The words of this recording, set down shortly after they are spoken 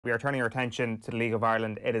We are turning our attention to the League of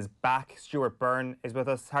Ireland. It is back. Stuart Byrne is with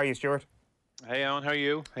us. How are you, Stuart? Hey, Alan, how are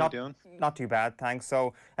you? How you doing? Not too bad, thanks.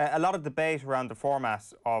 So, a lot of debate around the format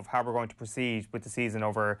of how we're going to proceed with the season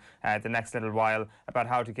over the next little while, about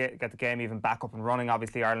how to get the game even back up and running.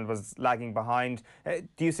 Obviously, Ireland was lagging behind.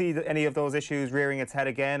 Do you see any of those issues rearing its head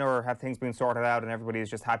again, or have things been sorted out and everybody is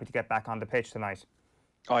just happy to get back on the pitch tonight?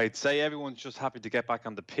 I'd say everyone's just happy to get back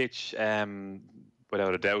on the pitch,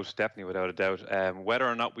 without a doubt, definitely without a doubt. Whether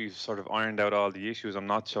or not we've sort of ironed out all the issues, I'm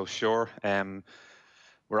not so sure.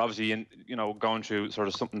 We're obviously going through sort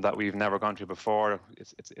of something that we've never gone through before.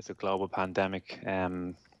 It's a global pandemic.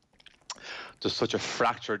 There's such a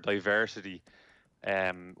fractured diversity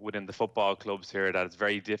within the football clubs here that it's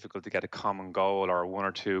very difficult to get a common goal or one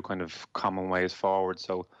or two kind of common ways forward.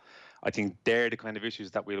 So I think they're the kind of issues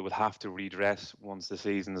that we will have to redress once the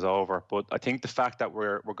season is over. But I think the fact that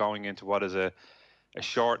we're going into what is a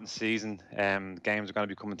shortened season, games are going to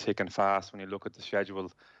be coming thick and fast. When you look at the schedule,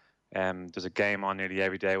 there's a game on nearly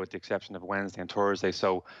every day with the exception of Wednesday and Thursday.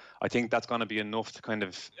 So I think that's going to be enough to kind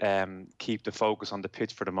of keep the focus on the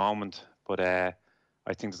pitch for the moment. But I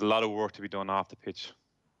think there's a lot of work to be done off the pitch.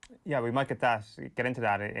 Yeah, we might get into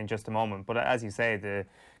that in just a moment. But as you say, the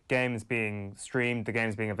games being streamed, the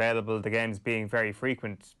games being available, the games being very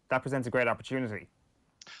frequent, that presents a great opportunity.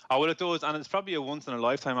 Oh, well, it does, and it's probably a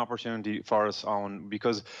once-in-a-lifetime opportunity for us, Owen,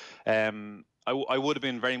 because I would have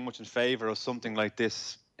been very much in favour of something like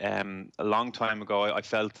this a long time ago. I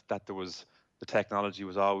felt that the technology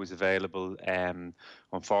was always available.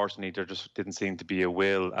 Unfortunately, there just didn't seem to be a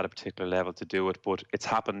will at a particular level to do it, but it's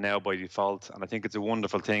happened now by default, and I think it's a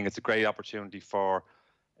wonderful thing. It's a great opportunity for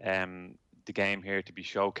the game here to be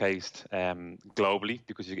showcased globally,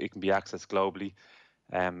 because it can be accessed globally.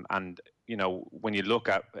 And when you look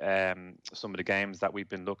at some of the games that we've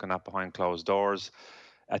been looking at behind closed doors,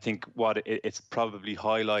 I think it's probably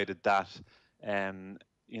highlighted that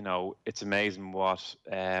it's amazing what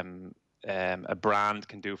a brand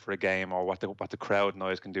can do for a game, or what the crowd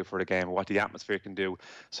noise can do for a game, or what the atmosphere can do.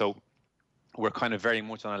 So we're kind of very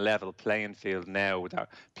much on a level playing field now. That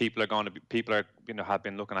people are have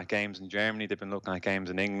been looking at games in Germany, they've been looking at games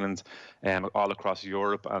in England, all across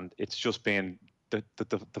Europe, and it's just been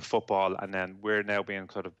the football, and then we're now being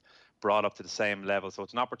sort of brought up to the same level. So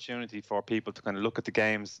it's an opportunity for people to kind of look at the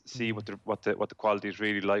games, see what the quality is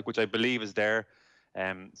really like, which I believe is there.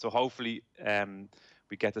 So hopefully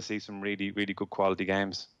we get to see some really, really good quality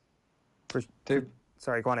games.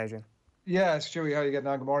 Sorry, go on, Adrian. Yeah, Stewie, how are you getting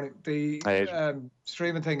on? Good morning. The Hi,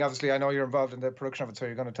 streaming thing, obviously, I know you're involved in the production of it, so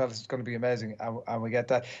you're going to tell us it's going to be amazing, and we get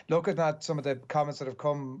that. Looking at some of the comments that have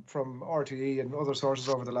come from RTE and other sources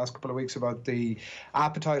over the last couple of weeks about the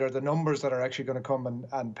appetite or the numbers that are actually going to come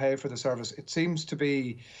and pay for the service, it seems to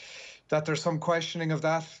be that there's some questioning of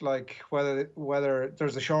that, like whether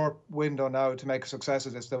there's a short window now to make a success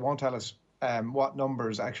of this. They won't tell us what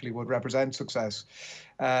numbers actually would represent success.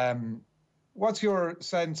 What's your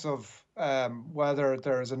sense of whether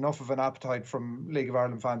there is enough of an appetite from League of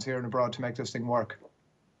Ireland fans here and abroad to make this thing work?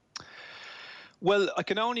 Well, I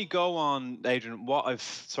can only go on, Adrian, what I've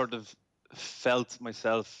sort of felt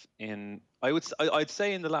myself in. I'd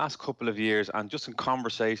say in the last couple of years, and just in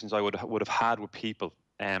conversations I would have had with people,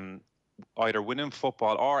 either within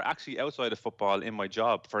football or actually outside of football in my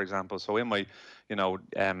job, for example. So in my,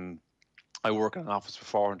 I work in an office for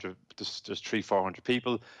 400, just 300-400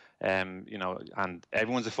 people. And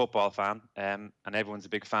everyone's a football fan, and everyone's a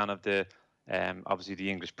big fan of the obviously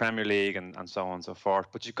the English Premier League and so on and so forth.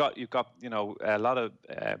 But you've got a lot of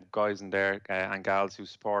guys in there and gals who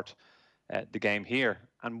support the game here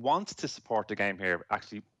and want to support the game here,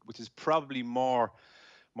 actually, which is probably more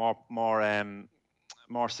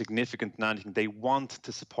significant than anything. They want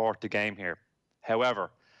to support the game here.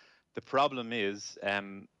 However, the problem is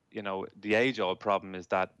the age-old problem is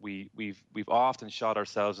that we've often shot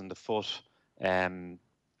ourselves in the foot when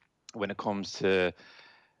it comes to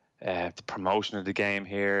the promotion of the game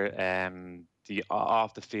here. The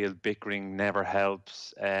off-the-field bickering never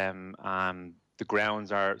helps, and some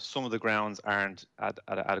of the grounds aren't at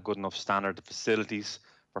a good enough standard. The facilities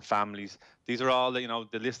for families, these are all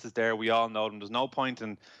the list is there. We all know them. There's no point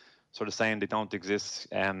in sort of saying they don't exist.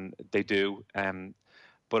 They do.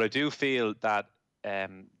 But I do feel that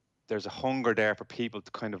there's a hunger there for people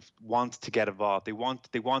to kind of want to get involved. They want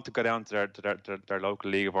to go down to their local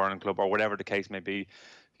League of Ireland club, or whatever the case may be.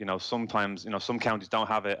 Sometimes some counties don't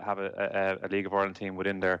have a League of Ireland team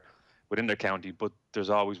within their county, but there's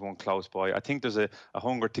always one close by. I think there's a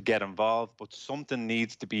hunger to get involved, but something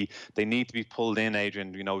needs to be. They need to be pulled in,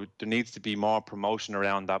 Adrian. There needs to be more promotion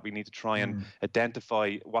around that. We need to try and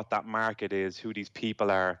identify what that market is, who these people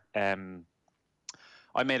are.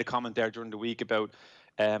 I made a comment there during the week about,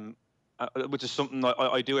 which is something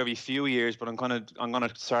I do every few years, but I'm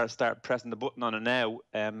gonna start pressing the button on it now.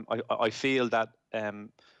 I feel that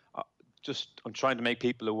I'm trying to make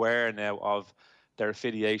people aware now of their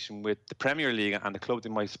affiliation with the Premier League and the club they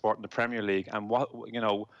might support in the Premier League, and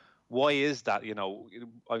why is that?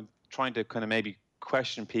 I'm trying to kind of maybe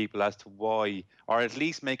question people as to why, or at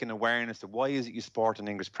least make an awareness of why is it you support an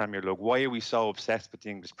English Premier League? Why are we so obsessed with the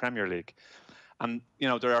English Premier League? And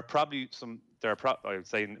there are probably I would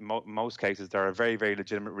say in most cases there are very, very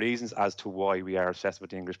legitimate reasons as to why we are obsessed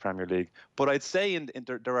with the English Premier League. But I'd say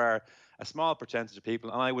there are a small percentage of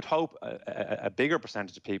people, and I would hope a bigger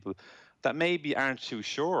percentage of people, that maybe aren't too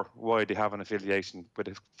sure why they have an affiliation with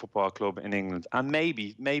a football club in England. And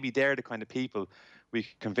maybe they're the kind of people we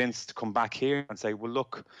convince to come back here and say, well,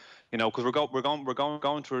 look, because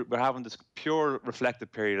we're having this pure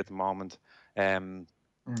reflective period at the moment.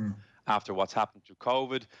 After what's happened through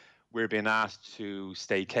COVID, we're being asked to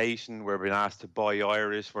staycation, we're being asked to buy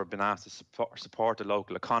Irish, we're being asked to support the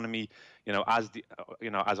local economy. As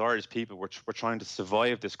Irish people, we're trying to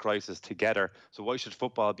survive this crisis together. So why should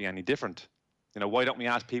football be any different? Why don't we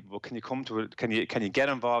ask people, well, can you come to it? Can you get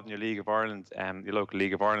involved in your League of Ireland, your local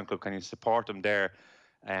League of Ireland club? Can you support them there?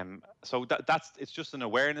 So it's just an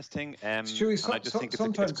awareness thing. Stewie, and I just think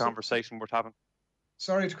it's a conversation worth having.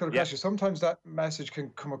 Sorry to cut across you. Sometimes that message can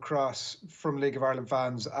come across from League of Ireland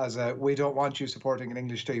fans as we don't want you supporting an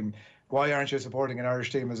English team. Why aren't you supporting an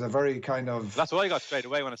Irish team? As a very kind of... That's what I got straight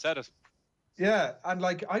away when I said it. Yeah, and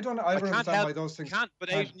like I don't ever understand why those things.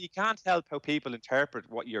 Adrian, you can't help how people interpret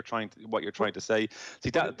what you're trying to say.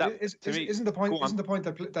 See, isn't the point? Isn't the point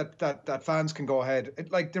that fans can go ahead?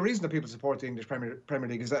 The reason that people support the English Premier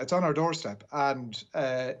League is that it's on our doorstep, and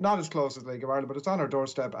not as close as the League of Ireland, but it's on our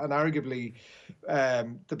doorstep, and arguably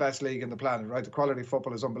the best league in the planet. Right, the quality of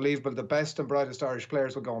football is unbelievable. The best and brightest Irish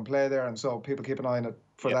players will go and play there, and so people keep an eye on it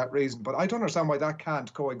for that reason. But I don't understand why that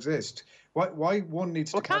can't coexist. Why one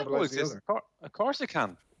needs to cannibalise the other? Of course it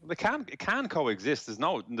can. It can coexist. There's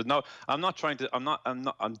no. I'm not trying to.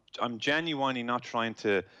 I'm genuinely not trying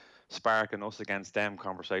to spark an us against them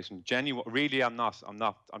conversation. Really, I'm not.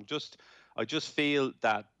 I just feel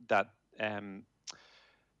that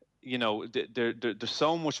there's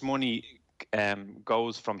so much money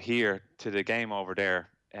goes from here to the game over there.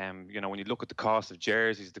 When you look at the cost of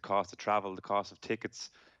jerseys, the cost of travel, the cost of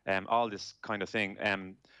tickets, all this kind of thing.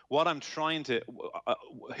 Who I'm trying to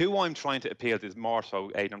appeal to is more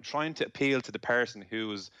so, Aidan, I'm trying to appeal to the person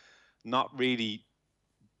who's not really,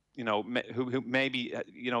 who maybe,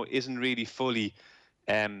 isn't really fully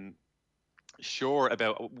sure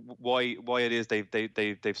about why it is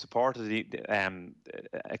they've supported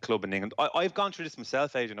a club in England. I've gone through this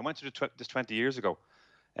myself, Aidan. I went through this 20 years ago.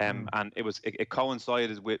 And it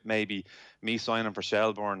coincided with maybe me signing for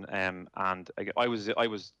Shelbourne, and I was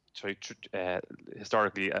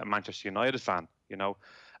historically a Manchester United fan, and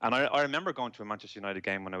I remember going to a Manchester United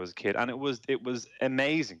game when I was a kid, and it was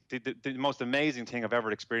amazing, the most amazing thing I've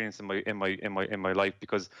ever experienced in my life,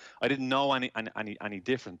 because I didn't know any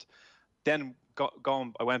different. Then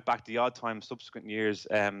I went back the odd time, subsequent years,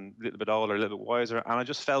 a little bit older, a little bit wiser, and I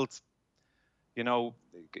just felt,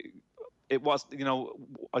 it was,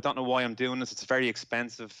 I don't know why I'm doing this. It's very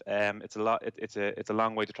expensive. It's a lot. It's a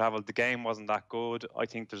long way to travel. The game wasn't that good. I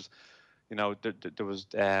think there's, there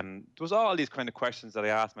was all these kind of questions that I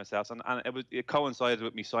asked myself, and it coincided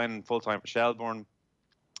with me signing full time for Shelbourne.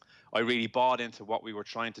 I really bought into what we were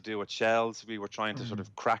trying to do at Shells. We were trying to sort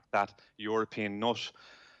of crack that European nut,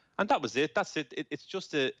 and that was it. That's it. It's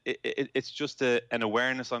just an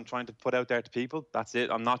awareness I'm trying to put out there to people. That's it.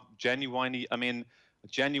 I'm not genuinely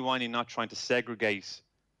not trying to segregate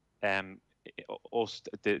us,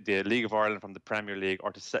 the League of Ireland, from the Premier League,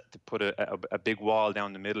 or to put a big wall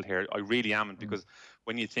down the middle here. I really am, because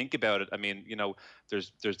when you think about it,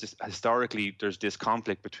 there's this historically, there's this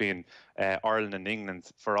conflict between Ireland and England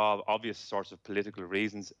for all obvious sorts of political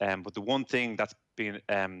reasons. But the one thing that's been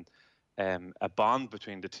a bond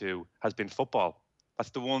between the two has been football. That's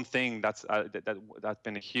the one thing that's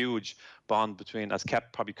been a huge bond between, has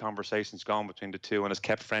kept probably conversations going between the two, and has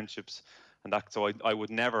kept friendships, and that. So I would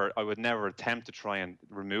never attempt to try and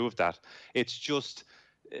remove that. It's just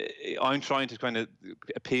I'm trying to kind of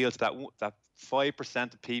appeal to that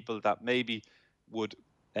 5% of people that maybe would,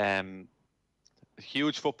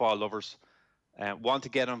 huge football lovers, want to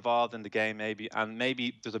get involved in the game, maybe, and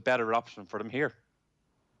maybe there's a better option for them here.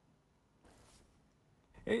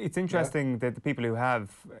 It's interesting that the people who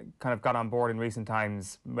have kind of got on board in recent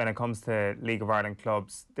times when it comes to League of Ireland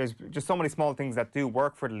clubs, there's just so many small things that do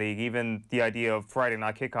work for the league, even the idea of Friday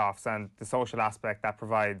night kickoffs and the social aspect that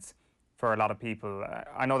provides for a lot of people.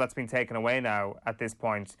 I know that's been taken away now at this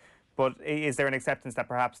point, but is there an acceptance that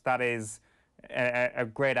perhaps that is a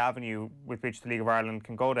great avenue with which the League of Ireland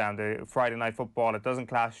can go down? The Friday night football, it doesn't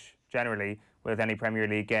clash generally with any Premier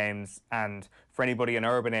League games, and for anybody in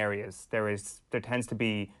urban areas, there tends to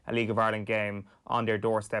be a League of Ireland game on their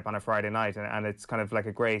doorstep on a Friday night, and it's kind of like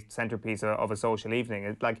a great centrepiece of a social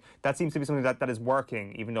evening. That seems to be something that is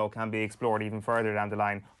working, even though it can be explored even further down the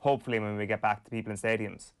line, hopefully when we get back to people in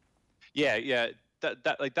stadiums. Yeah.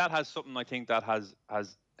 That has something, I think, that has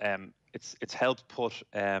it's helped put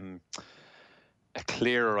a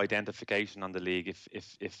clearer identification on the league,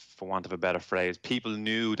 if for want of a better phrase. People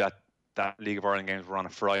knew that League of Ireland games were on a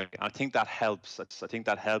Friday. I think that helps. I think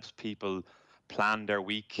that helps people plan their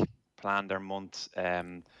week, plan their month,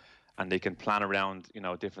 and they can plan around,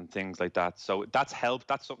 different things like that. So that's helped.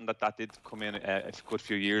 That's something that did come in a good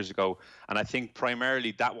few years ago, and I think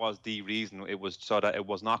primarily that was the reason. It was so that it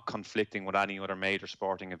was not conflicting with any other major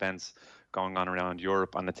sporting events going on around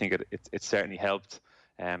Europe, and I think it certainly helped.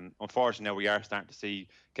 Unfortunately, now we are starting to see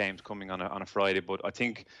games coming on a Friday, but I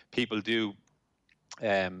think people do.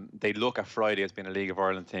 They look at Friday as being a League of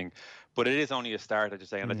Ireland thing, but it is only a start, as you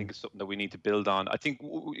say, and I think it's something that we need to build on. I think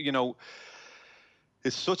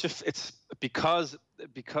it's because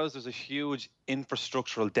there's a huge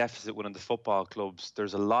infrastructural deficit within the football clubs.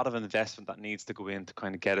 There's a lot of investment that needs to go in to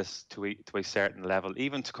kind of get us to a certain level,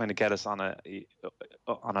 even to kind of get us on a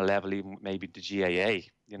level, even maybe the GAA.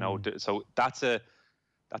 So that's a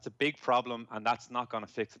big problem, and that's not going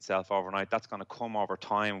to fix itself overnight. That's going to come over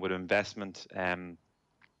time with investment and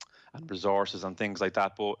resources and things like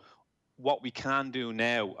that. But what we can do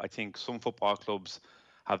now, I think some football clubs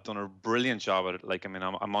have done a brilliant job at it. Like, I mean,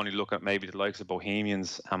 I'm only looking at maybe the likes of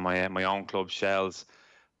Bohemians and my own club, Shells.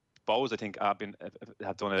 Bows, I think, have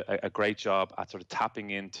done a great job at sort of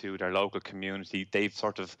tapping into their local community. They've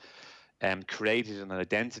sort of created an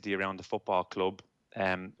identity around the football club,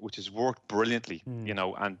 which has worked brilliantly, and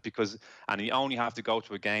you only have to go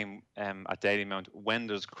to a game at Dalymount when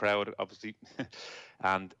there's a crowd, obviously,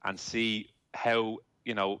 and see how,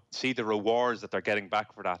 see the rewards that they're getting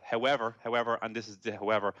back for that. However, and this is the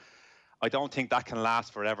however, I don't think that can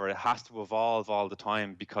last forever. It has to evolve all the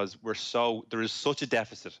time, because there is such a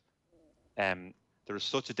deficit. There is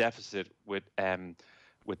such a deficit with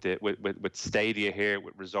stadia here,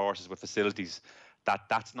 with resources, with facilities,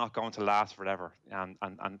 that's not going to last forever, and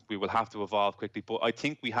we will have to evolve quickly. But I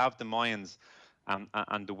think we have the minds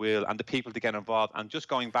and the will and the people to get involved. And just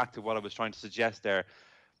going back to what I was trying to suggest there,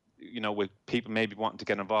 with people maybe wanting to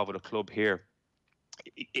get involved with a club here,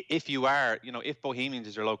 if you are, if Bohemians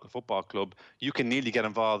is your local football club, you can nearly get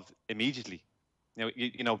involved immediately.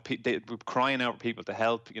 They're crying out for people to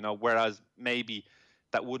help. Whereas maybe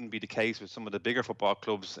that wouldn't be the case with some of the bigger football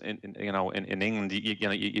clubs in England.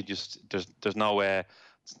 There's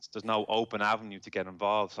no open avenue to get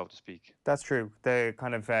involved, so to speak. That's true. The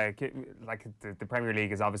kind of the Premier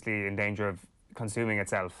League is obviously in danger of consuming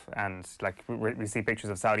itself, and like we see pictures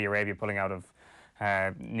of Saudi Arabia pulling out of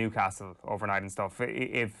Newcastle overnight and stuff.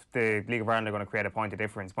 If the League of Ireland are going to create a point of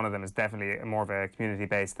difference, one of them is definitely more of a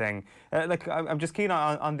community-based thing. I'm just keen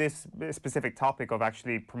on this specific topic of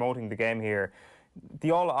actually promoting the game here.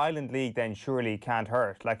 The All-Ireland League then surely can't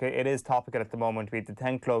hurt. Like, it is topical at the moment. We had the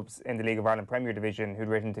 10 clubs in the League of Ireland Premier Division who'd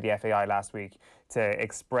written to the FAI last week to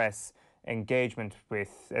express engagement with,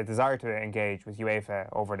 a desire to engage with UEFA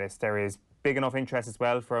over this. There is big enough interest as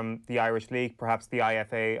well from the Irish League. Perhaps the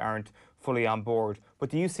IFA aren't fully on board. But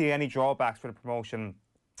do you see any drawbacks for the promotion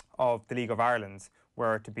of the League of Ireland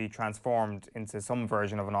were to be transformed into some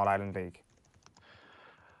version of an All-Ireland League?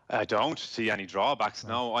 I don't see any drawbacks.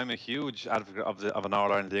 No, I'm a huge advocate of an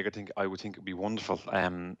All-Ireland League. I would think it'd be wonderful.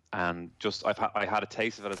 And just I had a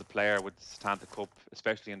taste of it as a player with the Setanta Cup,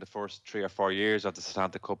 especially in the first 3 or 4 years of the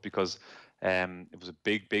Setanta Cup, because it was a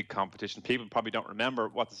big competition. People probably don't remember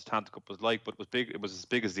what the Setanta Cup was like, but it was big. It was as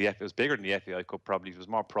big as it was bigger than the FAI Cup. Probably, there was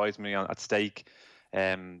more prize money at stake,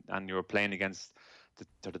 and you were playing against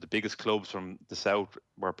the biggest clubs from the south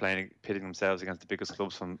were pitting themselves against the biggest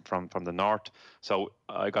clubs from the north. So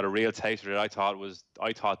I got a real taste of it. I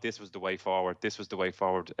thought this was the way forward. This was the way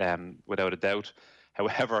forward, without a doubt.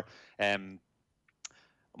 However,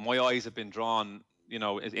 my eyes have been drawn,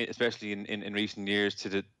 especially in recent years, to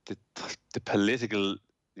the political,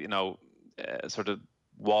 sort of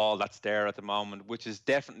wall that's there at the moment, which is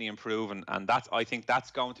definitely improving, and I think that's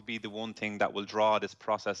going to be the one thing that will draw this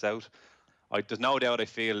process out. There's no doubt I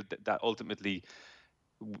feel that ultimately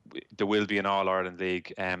there will be an All-Ireland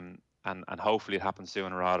League, and hopefully it happens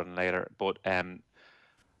sooner rather than later. But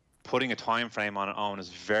putting a time frame on it on is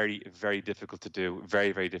very, very difficult to do.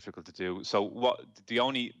 Very, very difficult to do. So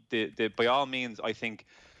by all means, I think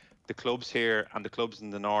the clubs here and the clubs in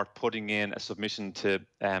the north putting in a submission to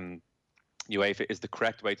UEFA is the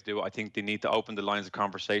correct way to do it. I think they need to open the lines of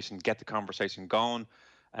conversation, get the conversation going,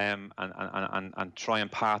 and try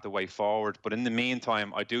and path a way forward. But in the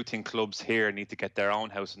meantime, I do think clubs here need to get their own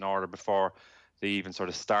house in order before they even sort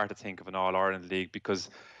of start to think of an All-Ireland League, because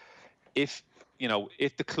if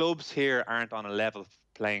the clubs here aren't on a level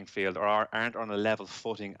playing field or aren't on a level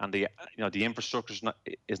footing, and the infrastructure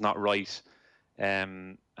is not right,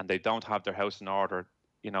 and they don't have their house in order,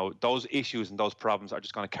 those issues and those problems are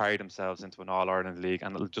just going to carry themselves into an All-Ireland League,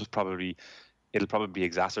 and it'll probably be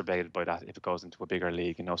exacerbated by that if it goes into a bigger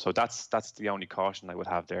league. So that's the only caution I would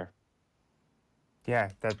have there. Yeah,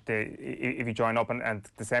 that if you join up, and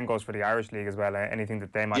the same goes for the Irish League as well. Anything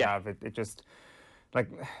that they might have, it just, like,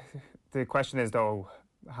 the question is though,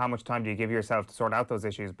 how much time do you give yourself to sort out those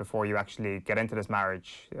issues before you actually get into this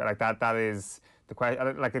marriage? Like that is the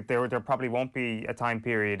question. Like there probably won't be a time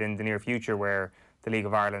period in the near future where the League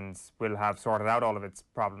of Ireland will have sorted out all of its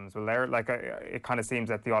problems. Well, it kind of seems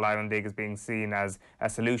that the All-Ireland League is being seen as a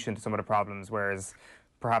solution to some of the problems, whereas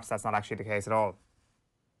perhaps that's not actually the case at all.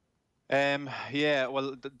 Yeah,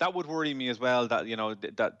 well, that would worry me as well. That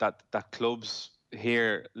that clubs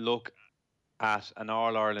here look at an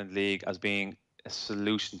All-Ireland League as being a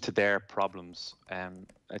solution to their problems.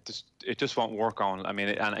 It just won't work on. I mean,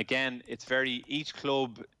 and again, it's each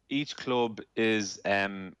club is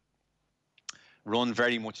run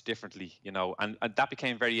very much differently, and that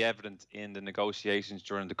became very evident in the negotiations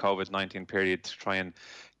during the COVID-19 period to try and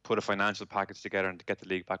put a financial package together and to get the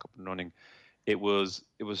league back up and running. It was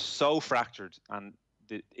so fractured, and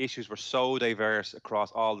the issues were so diverse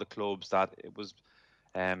across all the clubs that it was,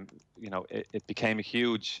 it became a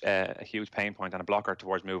huge pain point and a blocker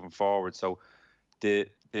towards moving forward. So the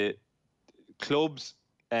clubs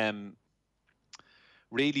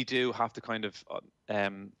really do have to kind of,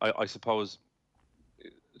 I suppose,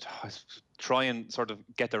 try and sort of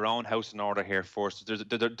get their own house in order here first. There's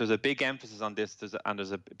a big emphasis on this, there's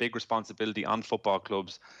a big responsibility on football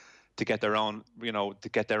clubs to get their own,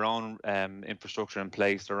 infrastructure in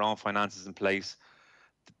place, their own finances in place,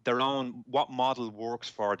 what model works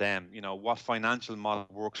for them, what financial model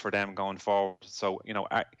works for them going forward. So,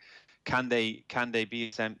 can they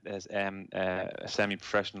be a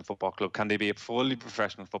semi-professional football club? Can they be a fully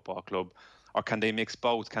professional football club, or can they mix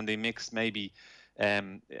both? Can they mix maybe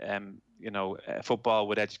football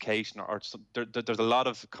with education, or there's a lot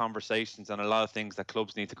of conversations and a lot of things that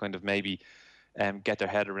clubs need to kind of maybe get their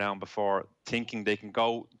head around before thinking they can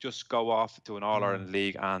go off to an All-Ireland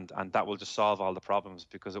League and that will just solve all the problems,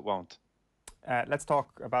 because it won't. Let's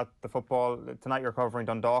talk about the football. Tonight you're covering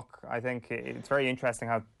Dundalk. I think it's very interesting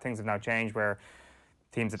how things have now changed, where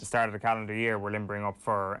teams at the start of the calendar year were limbering up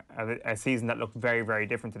for a season that looked very, very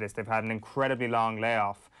different to this. They've had an incredibly long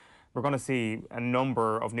layoff. We're going to see a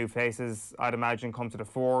number of new faces, I'd imagine, come to the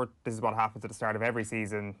fore. This is what happens at the start of every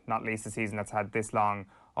season, not least a season that's had this long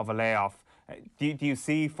of a layoff. Do you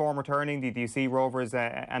see form returning? Do you see Rovers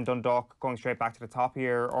and Dundalk going straight back to the top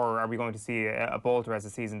here, or are we going to see a bolter as the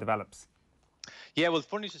season develops? Yeah, well, it's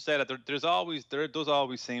funny you say that. There does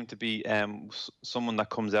always seem to be someone that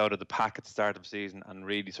comes out of the pack at the start of the season and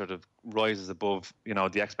really sort of rises above,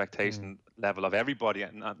 the expectation level of everybody,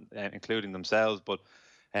 including themselves. But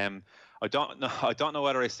I don't know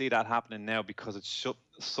whether I see that happening now, because it's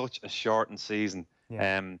such a shortened season.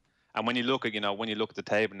 Yeah. And when you look at the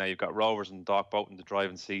table now, you've got Rovers and Dundalk both in the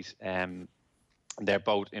driving seat. They're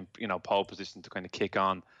both in pole position to kind of kick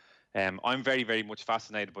on. I'm very, very much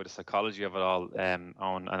fascinated by the psychology of it all, and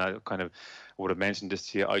I kind of would have mentioned this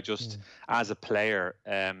to you. I just, as a player,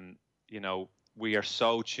 we are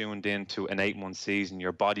so tuned into an 8-month season.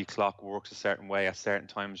 Your body clock works a certain way at certain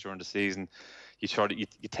times during the season. You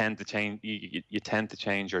tend to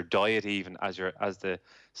change your diet even as the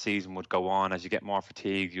season would go on. As you get more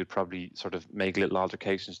fatigued, you'd probably sort of make little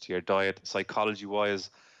alterations to your diet. Psychology wise,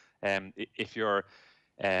 if you're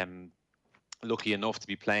lucky enough to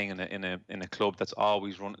be playing in a club that's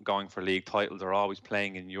always going for league titles, or always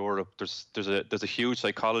playing in Europe, there's a huge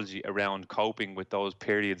psychology around coping with those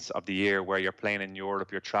periods of the year where you're playing in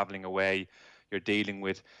Europe, you're traveling away, you're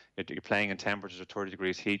playing in temperatures of 30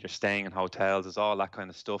 degrees heat, you're staying in hotels, there's all that kind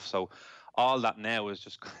of stuff. So all that now is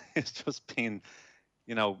just it's just been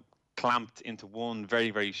clamped into one very,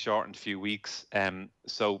 very shortened few weeks. A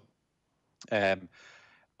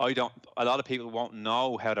lot of people won't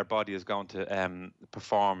know how their body is going to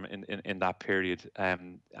perform in that period,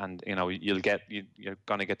 and you're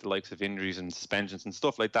going to get the likes of injuries and suspensions and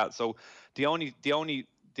stuff like that. So the only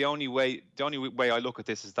the only way I look at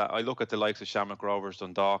this is that I look at the likes of Shamrock Rovers,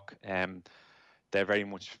 Dundalk. They're very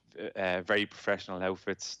much very professional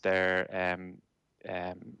outfits. They're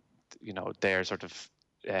sort of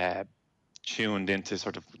tuned into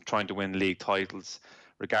sort of trying to win league titles,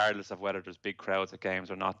 regardless of whether there's big crowds at games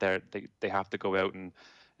or not. They have to go out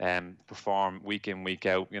and perform week in, week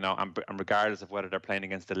out, and regardless of whether they're playing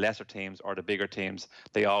against the lesser teams or the bigger teams,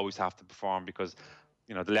 they always have to perform because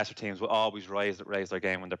the lesser teams will always raise their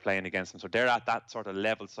game when they're playing against them. So they're at that sort of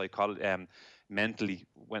level mentally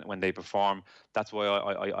when they perform. That's why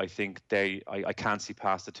I think I can't see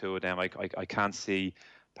past the two of them. I can't see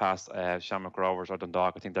past Shamrock Rovers or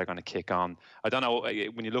Dundalk. I think they're going to kick on. I don't know,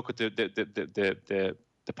 when you look at the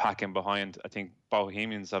pack in behind, I think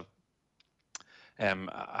Bohemians have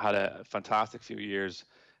had a fantastic few years.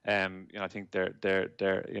 I think they're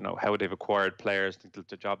how they've acquired players. I think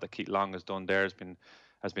the job that Keith Long has done there has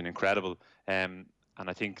been incredible. And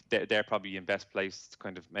I think they're probably in best place to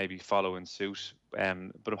kind of maybe follow in suit.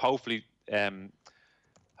 But hopefully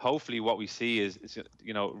what we see is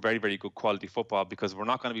very, very good quality football, because we're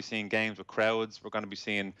not going to be seeing games with crowds. We're going to be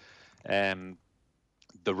seeing the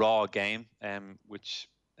raw game, which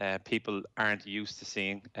people aren't used to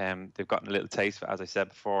seeing. They've gotten a little taste, as I said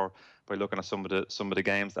before, by looking at some of the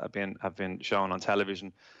games that have been shown on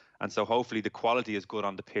television. And so hopefully the quality is good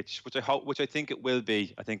on the pitch, which I think it will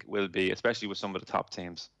be. I think it will be, especially with some of the top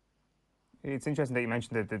teams. It's interesting that you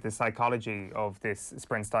mentioned the psychology of this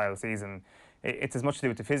sprint-style season. It's as much to do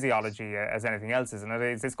with the physiology as anything else, isn't it?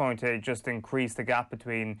 Is this going to just increase the gap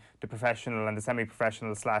between the professional and the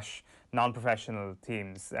semi-professional / non-professional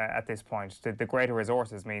teams at this point? The greater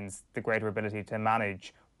resources means the greater ability to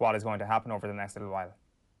manage what is going to happen over the next little while.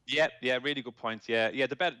 Yeah, really good point. Yeah.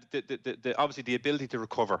 The obviously the ability to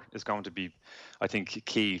recover is going to be, I think,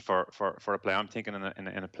 key for a player. I'm thinking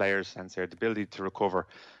in a player's sense here, the ability to recover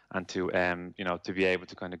and to to be able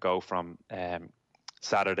to kind of go from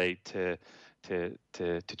Saturday to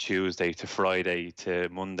Tuesday to Friday to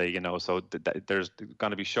Monday. So there's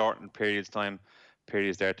going to be shortened periods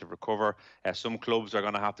there to recover. Some clubs are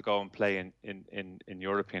going to have to go and play in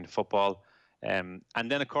European football, and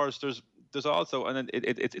then of course there's also, and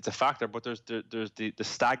it's a factor, but there's the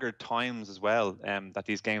staggered times as well that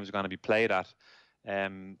these games are going to be played at.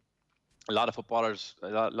 A lot of footballers,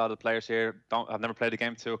 a lot of players here have never played a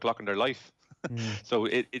game at 2 o'clock in their life. So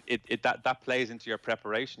that plays into your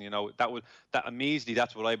preparation. That immediately,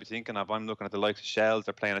 that's what I'd be thinking of. I'm looking at the likes of Shells.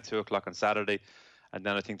 They're playing at 2 o'clock on Saturday, and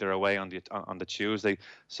then I think they're away on the Tuesday.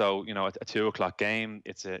 So a 2 o'clock game,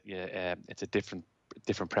 it's a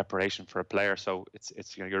different preparation for a player. So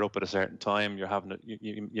it's you're up at a certain time. You're having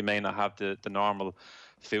you may not have the normal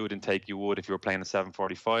food intake you would if you were playing at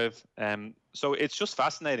 7:45. So it's just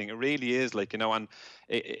fascinating. It really is, and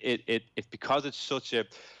it because it's such a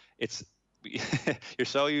you're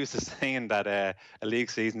so used to saying that a league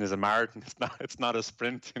season is a marathon. It's not a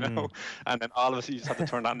sprint, and then all of a sudden you just have to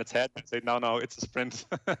turn that on its head and say no, it's a sprint.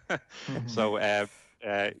 So I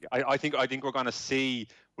think we're going to see,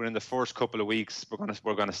 within the first couple of weeks,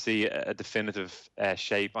 we're going to see a definitive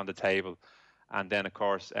shape on the table, and then of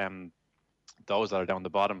course those that are down the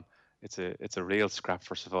bottom, it's a real scrap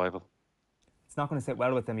for survival. It's not going to sit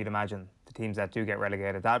well with them, you'd imagine, the teams that do get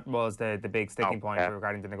relegated. That was the big sticking point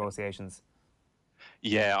regarding the negotiations.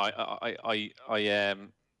 Yeah, I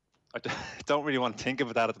don't really want to think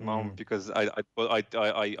of that at the moment, because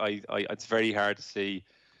it's very hard to see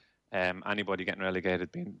anybody getting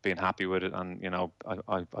relegated being happy with it. And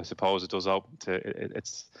I suppose it does open to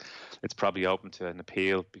it's probably open to an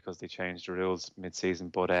appeal because they changed the rules mid-season.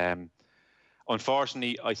 But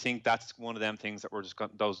unfortunately, I think that's one of them things that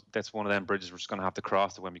that's one of them bridges we're just going to have to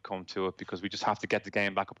cross when we come to it, because we just have to get the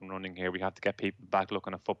game back up and running here. We have to get people back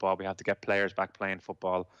looking at football. We have to get players back playing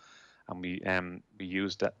football, and we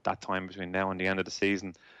use that time between now and the end of the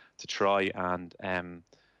season to try and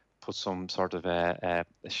put some sort of a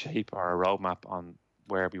shape or a roadmap on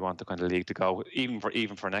where we want the kind of league to go,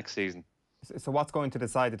 even for next season. So what's going to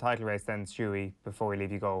decide the title race then, Stewie, before we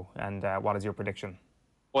leave you go, and what is your prediction?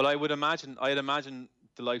 Well, I'd imagine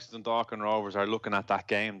the likes of Dundalk and Rovers are looking at that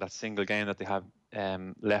game, that single game that they have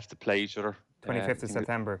left to play each other. 25th of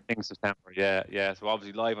September. I think September, yeah. So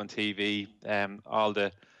obviously live on TV, all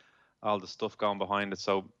the stuff going behind it.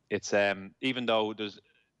 So it's even though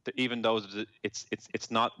it's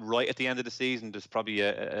not right at the end of the season, there's probably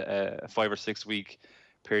a 5 or 6 week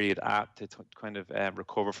period to kind of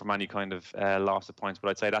recover from any kind of loss of points. But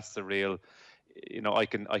I'd say that's the real. I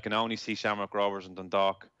can only see Shamrock Rovers and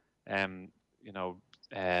Dundalk, leading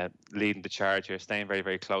the charge here, staying very,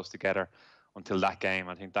 very close together until that game.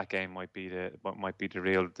 I think that game might be the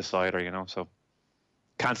real decider. So.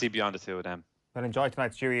 Can't see beyond the two of them. Well, enjoy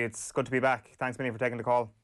tonight, Stewie. It's good to be back. Thanks, Minnie, for taking the call.